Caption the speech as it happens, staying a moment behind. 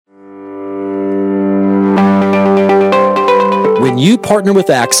When you partner with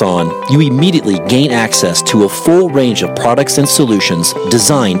Axon, you immediately gain access to a full range of products and solutions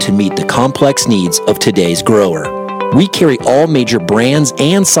designed to meet the complex needs of today's grower. We carry all major brands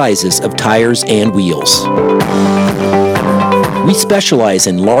and sizes of tires and wheels. We specialize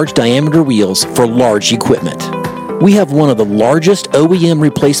in large diameter wheels for large equipment. We have one of the largest OEM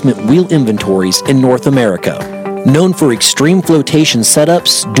replacement wheel inventories in North America. Known for extreme flotation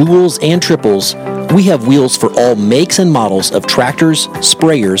setups, duals, and triples, we have wheels for all makes and models of tractors,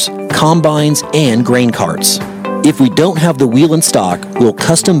 sprayers, combines, and grain carts. If we don't have the wheel in stock, we'll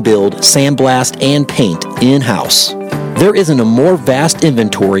custom build, sandblast, and paint in-house. There isn't a more vast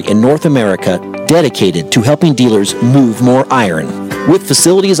inventory in North America dedicated to helping dealers move more iron. With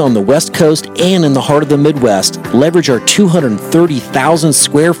facilities on the West Coast and in the heart of the Midwest, leverage our 230,000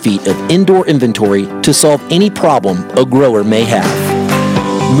 square feet of indoor inventory to solve any problem a grower may have.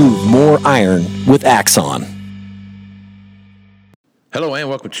 Move more iron with Axon. Hello and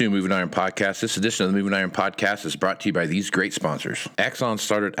welcome to Moving Iron Podcast. This edition of the Moving Iron Podcast is brought to you by these great sponsors. Axon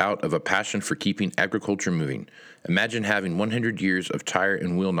started out of a passion for keeping agriculture moving. Imagine having 100 years of tire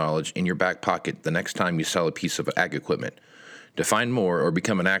and wheel knowledge in your back pocket the next time you sell a piece of ag equipment. To find more or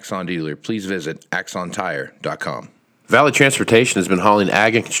become an Axon dealer, please visit axontire.com. Valley Transportation has been hauling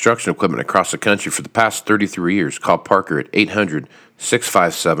ag and construction equipment across the country for the past 33 years. Call Parker at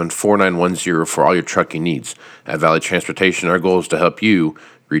 800-657-4910 for all your trucking needs. At Valley Transportation, our goal is to help you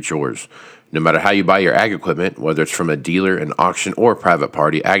reach yours. No matter how you buy your ag equipment, whether it's from a dealer, an auction, or a private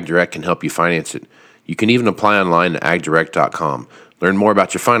party, AgDirect can help you finance it. You can even apply online at agdirect.com. Learn more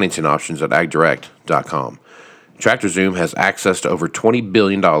about your financing options at agdirect.com. TractorZoom has access to over $20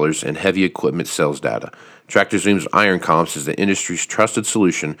 billion in heavy equipment sales data. TractorZoom's Iron Comps is the industry's trusted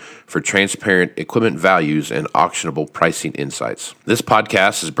solution for transparent equipment values and auctionable pricing insights. This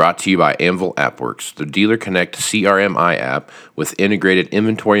podcast is brought to you by Anvil AppWorks. The Dealer Connect CRMI app with integrated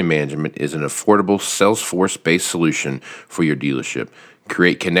inventory management is an affordable Salesforce-based solution for your dealership.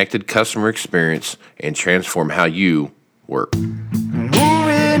 Create connected customer experience and transform how you work.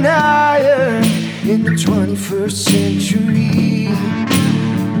 Moving iron in the 21st century.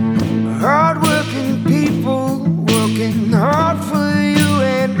 Hard-working people working hard for you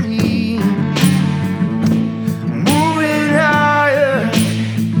and me. Moving iron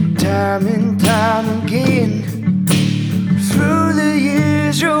time and time again. Through the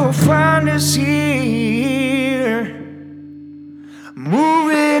years you'll find us here.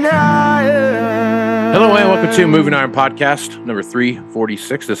 Moving iron. Hello and welcome to Moving Iron Podcast, number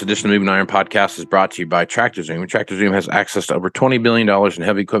 346. This edition of Moving Iron Podcast is brought to you by TractorZoom. TractorZoom has access to over $20 billion in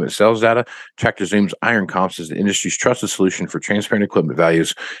heavy equipment sales data. TractorZoom's Iron Comps is the industry's trusted solution for transparent equipment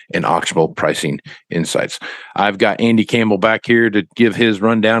values and auctionable pricing insights. I've got Andy Campbell back here to give his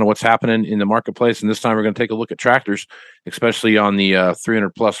rundown of what's happening in the marketplace, and this time we're going to take a look at tractors, especially on the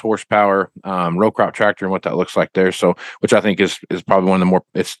 300 plus horsepower row crop tractor and what that looks like there. So, which I think is probably one of the more,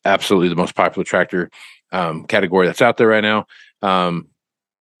 it's absolutely the most popular tractor category that's out there right now. I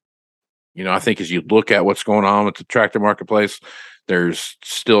think as you look at what's going on with the tractor marketplace, there's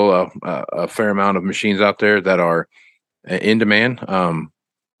still a fair amount of machines out there that are in demand.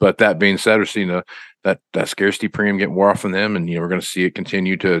 But that being said, we're seeing that scarcity premium get more off on them, and we're going to see it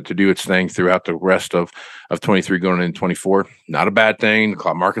continue to do its thing throughout the rest of 23 going into 24. Not a bad thing.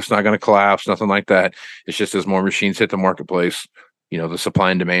 The market's not going to collapse, nothing like that. It's just as more machines hit the marketplace, the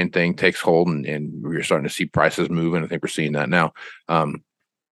supply and demand thing takes hold, and we're starting to see prices move, and I think we're seeing that now.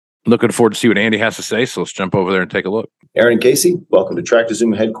 Looking forward to see what Andy has to say, so let's jump over there and take a look. Aaron Casey, welcome to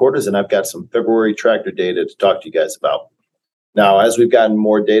TractorZoom headquarters, and I've got some February tractor data to talk to you guys about. Now, as we've gotten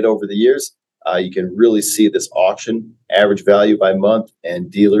more data over the years, you can really see this auction average value by month and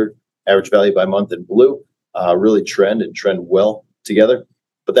dealer average value by month in blue really trend well together,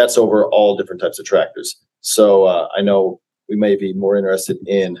 but that's over all different types of tractors. So I know we may be more interested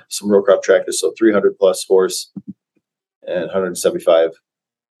in some row crop tractors, so 300 plus horse and 175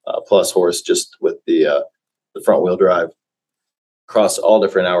 plus horse, just with the front wheel drive across all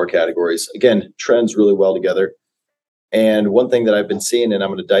different hour categories. Again, trends really well together. And one thing that I've been seeing, and I'm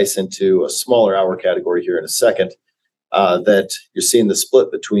going to dice into a smaller hour category here in a second, that you're seeing the split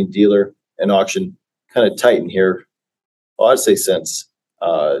between dealer and auction kind of tighten here. Well, I'd say since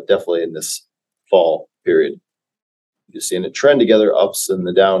definitely in this fall period. You're seeing it trend together, ups and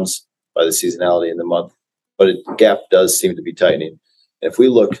the downs by the seasonality in the month, but the gap does seem to be tightening. And if we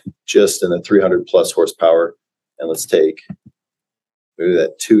look just in the 300 plus horsepower, and let's take maybe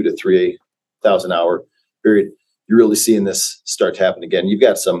that 2,000 to 3,000 hour period, you're really seeing this start to happen again. You've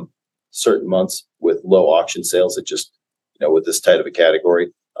got some certain months with low auction sales that just, with this tight of a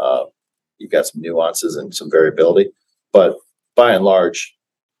category, you've got some nuances and some variability. But by and large,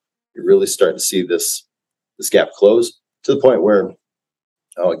 you're really starting to see this gap close to the point where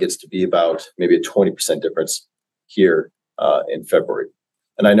it gets to be about maybe a 20% difference here in February.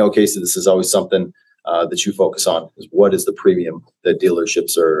 And I know, Casey, this is always something that you focus on, is what is the premium that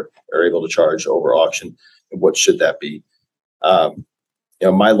dealerships are able to charge over auction, and what should that be?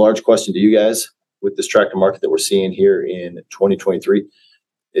 My large question to you guys with this tractor market that we're seeing here in 2023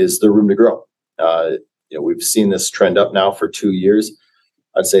 is the room to grow. We've seen this trend up now for 2 years.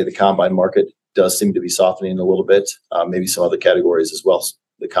 I'd say the combine market does seem to be softening a little bit, maybe some other categories as well,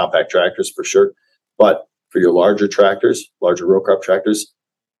 the compact tractors for sure. But for your larger tractors, larger row crop tractors,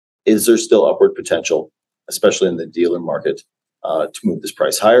 is there still upward potential, especially in the dealer market, to move this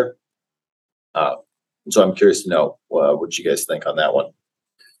price higher? So I'm curious to know what you guys think on that one.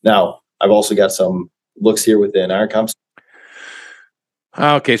 Now, I've also got some looks here within Iron Comps.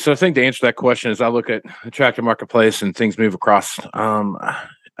 Okay, so I think to answer that question, as I look at the tractor marketplace and things move across,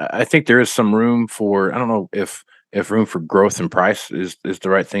 I think there is some room for, I don't know if room for growth in price is the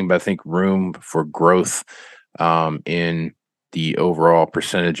right thing, but I think room for growth in the overall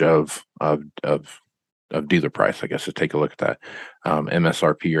percentage of dealer price, I guess, to take a look at that,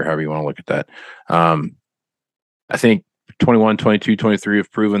 MSRP or however you want to look at that. I think 21, 22, 23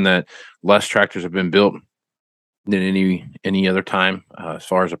 have proven that less tractors have been built than any other time as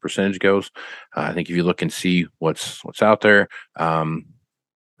far as a percentage goes. I think if you look and see what's out there, I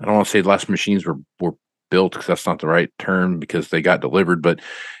don't want to say less machines were built, because that's not the right term, because they got delivered, but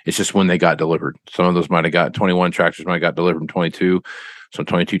it's just when they got delivered. Some of those might have got 21 tractors might have got delivered in 22. Some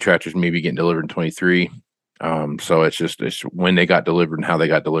 22 tractors maybe getting delivered in 23. So it's when they got delivered and how they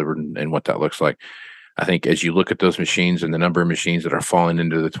got delivered and what that looks like. I think as you look at those machines and the number of machines that are falling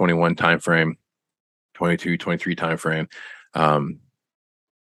into the 21 timeframe, 22, 23 timeframe,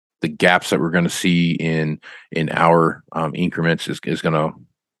 the gaps that we're going to see in our increments is going to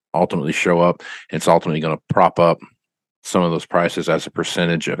ultimately show up. It's ultimately going to prop up some of those prices as a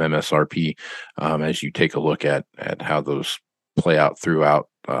percentage of MSRP as you take a look at how those play out throughout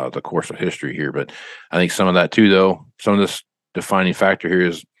the course of history here. But I think some of that too, though, some of this defining factor here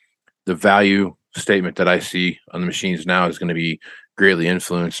is the value statement that I see on the machines now is going to be greatly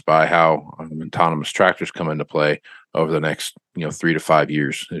influenced by how autonomous tractors come into play over the next 3 to 5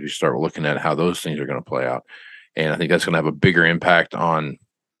 years, as you start looking at how those things are going to play out. And I think that's going to have a bigger impact on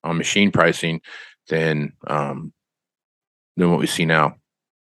machine pricing than what we see now.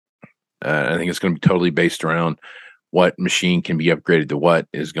 I think it's going to be totally based around what machine can be upgraded to what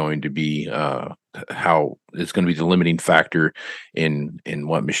is going to be how it's going to be the limiting factor in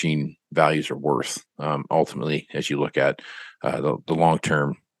what machine values are worth ultimately, as you look at the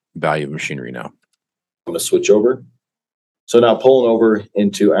long-term value of machinery now. I'm going to switch over. So now pulling over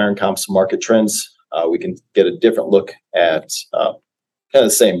into Iron Comps market trends, we can get a different look at kind of the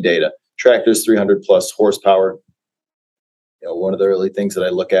same data. Tractors 300 plus horsepower. One of the early things that I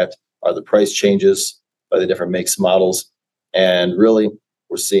look at are the price changes by the different makes, models, and really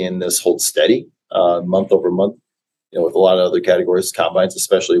we're seeing this hold steady month over month. With a lot of other categories, combines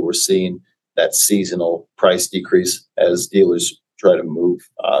especially, we're seeing that seasonal price decrease as dealers try to move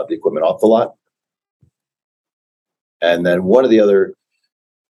the equipment off the lot. And then one of the other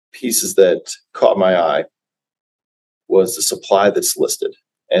pieces that caught my eye was the supply that's listed.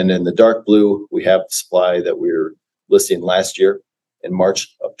 And in the dark blue, we have the supply that we were listing last year in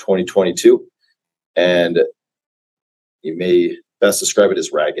March of 2022. And you may best describe it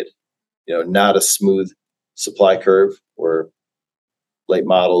as ragged, not a smooth supply curve where late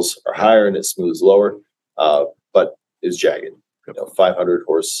models are higher and it smooths lower, but is jagged. 500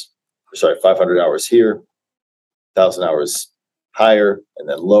 hours here, 1,000 hours higher and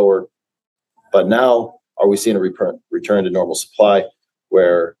then lower. But now, are we seeing a return to normal supply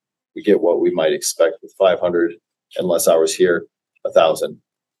where we get what we might expect with 500 and less hours here, 1,000,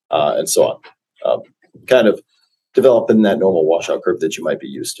 and so on? Kind of developing that normal washout curve that you might be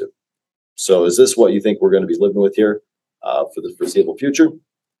used to. So is this what you think we're going to be living with here for the foreseeable future?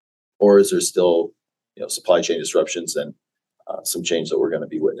 Or is there still supply chain disruptions and some change that we're going to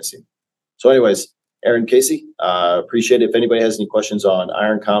be witnessing? So anyways, Aaron, Casey, appreciate it. If anybody has any questions on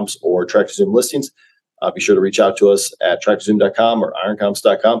Iron Comps or Tractor Zoom listings, be sure to reach out to us at tractorzoom.com or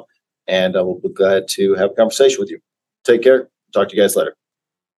ironcomps.com, and we'll be glad to have a conversation with you. Take care. Talk to you guys later.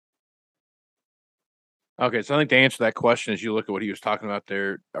 Okay, so I think to answer that question, as you look at what he was talking about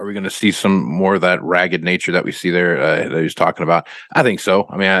there, are we going to see some more of that ragged nature that we see there that he was talking about? I think so.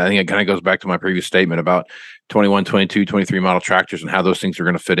 I mean, I think it kind of goes back to my previous statement about 21, 22, 23 model tractors and how those things are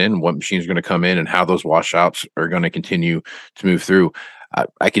going to fit in, what machines are going to come in, and how those washouts are going to continue to move through.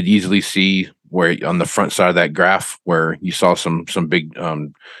 I could easily see where on the front side of that graph where you saw some big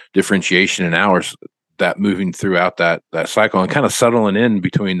differentiation in hours, that moving throughout that cycle and kind of settling in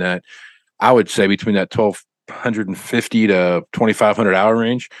between that, I would say between that 1,250 to 2,500 hour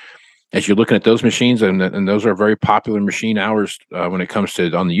range. As you're looking at those machines, and those are very popular machine hours when it comes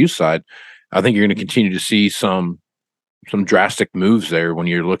to on the use side, I think you're going to continue to see some drastic moves there when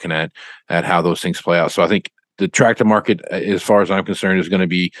you're looking at how those things play out. So I think the tractor market, as far as I'm concerned, is going to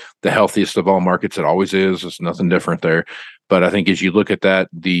be the healthiest of all markets. It always is. It's nothing different there. But I think as you look at that,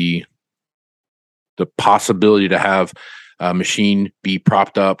 the possibility to have a machine be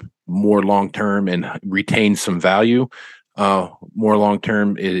propped up more long term and retain some value more long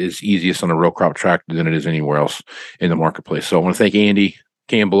term, it is easiest on a row crop tractor than it is anywhere else in the marketplace. So I want to thank Andy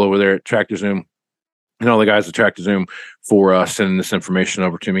Campbell over there at Tractor Zoom and all the guys at Tractor Zoom for sending this information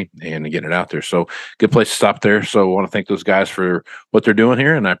over to me and getting it out there. So good place to stop there. So I want to thank those guys for what they're doing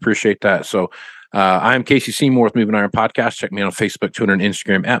here, and I appreciate that. So I'm Casey Seymour with Moving Iron Podcast. Check me out on Facebook, Twitter, and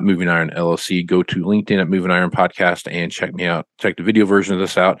Instagram at Moving Iron LLC. Go to LinkedIn at Moving Iron Podcast and check me out. Check the video version of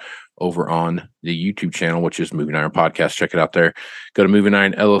this out over on the YouTube channel, which is Moving Iron Podcast. Check it out there. Go to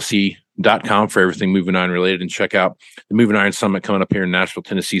movingironllc.com for everything Moving Iron related, and check out the Moving Iron Summit coming up here in Nashville,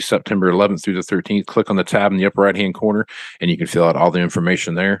 Tennessee, September 11th through the 13th. Click on the tab in the upper right-hand corner, and you can fill out all the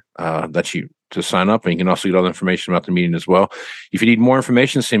information there to sign up. And you can also get all the information about the meeting as well. If you need more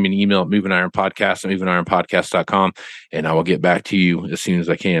information, send me an email at movingironpodcast at movingironpodcast.com, and I will get back to you as soon as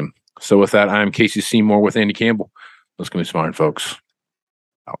I can. So with that, I'm Casey Seymour with Andy Campbell. Let's go some iron, folks.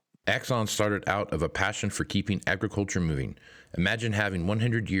 Axon started out of a passion for keeping agriculture moving. Imagine having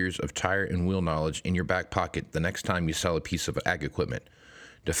 100 years of tire and wheel knowledge in your back pocket the next time you sell a piece of ag equipment.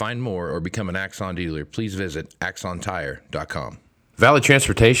 To find more or become an Axon dealer, please visit axontire.com. Valley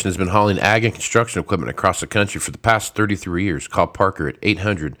Transportation has been hauling ag and construction equipment across the country for the past 33 years. Call Parker at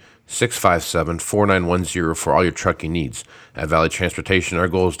 800-657-4910 for all your trucking needs. At Valley Transportation, our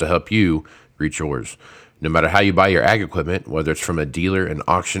goal is to help you reach yours. No matter how you buy your ag equipment, whether it's from a dealer, an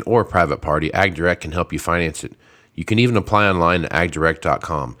auction, or a private party, AgDirect can help you finance it. You can even apply online at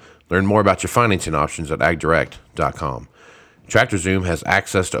agdirect.com. Learn more about your financing options at agdirect.com. Tractor Zoom has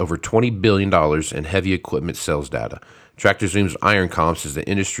access to over $20 billion in heavy equipment sales data. Tractor Zoom's Iron Comps is the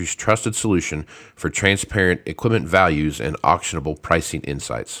industry's trusted solution for transparent equipment values and auctionable pricing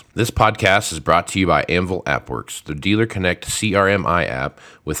insights. This podcast is brought to you by Anvil AppWorks. The Dealer Connect CRMI app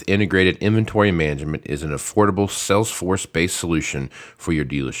with integrated inventory management is an affordable Salesforce-based solution for your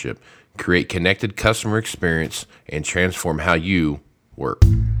dealership. Create connected customer experience and transform how you work.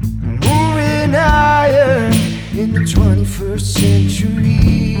 Moving higher in the 21st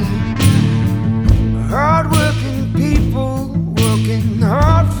century. Hardworking people working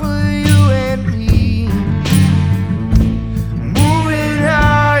hard for you and me. Moving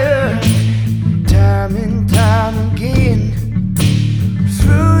higher, time and time again.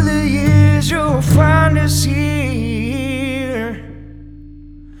 Through the years you'll find us here.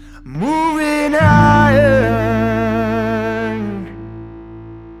 Moving higher.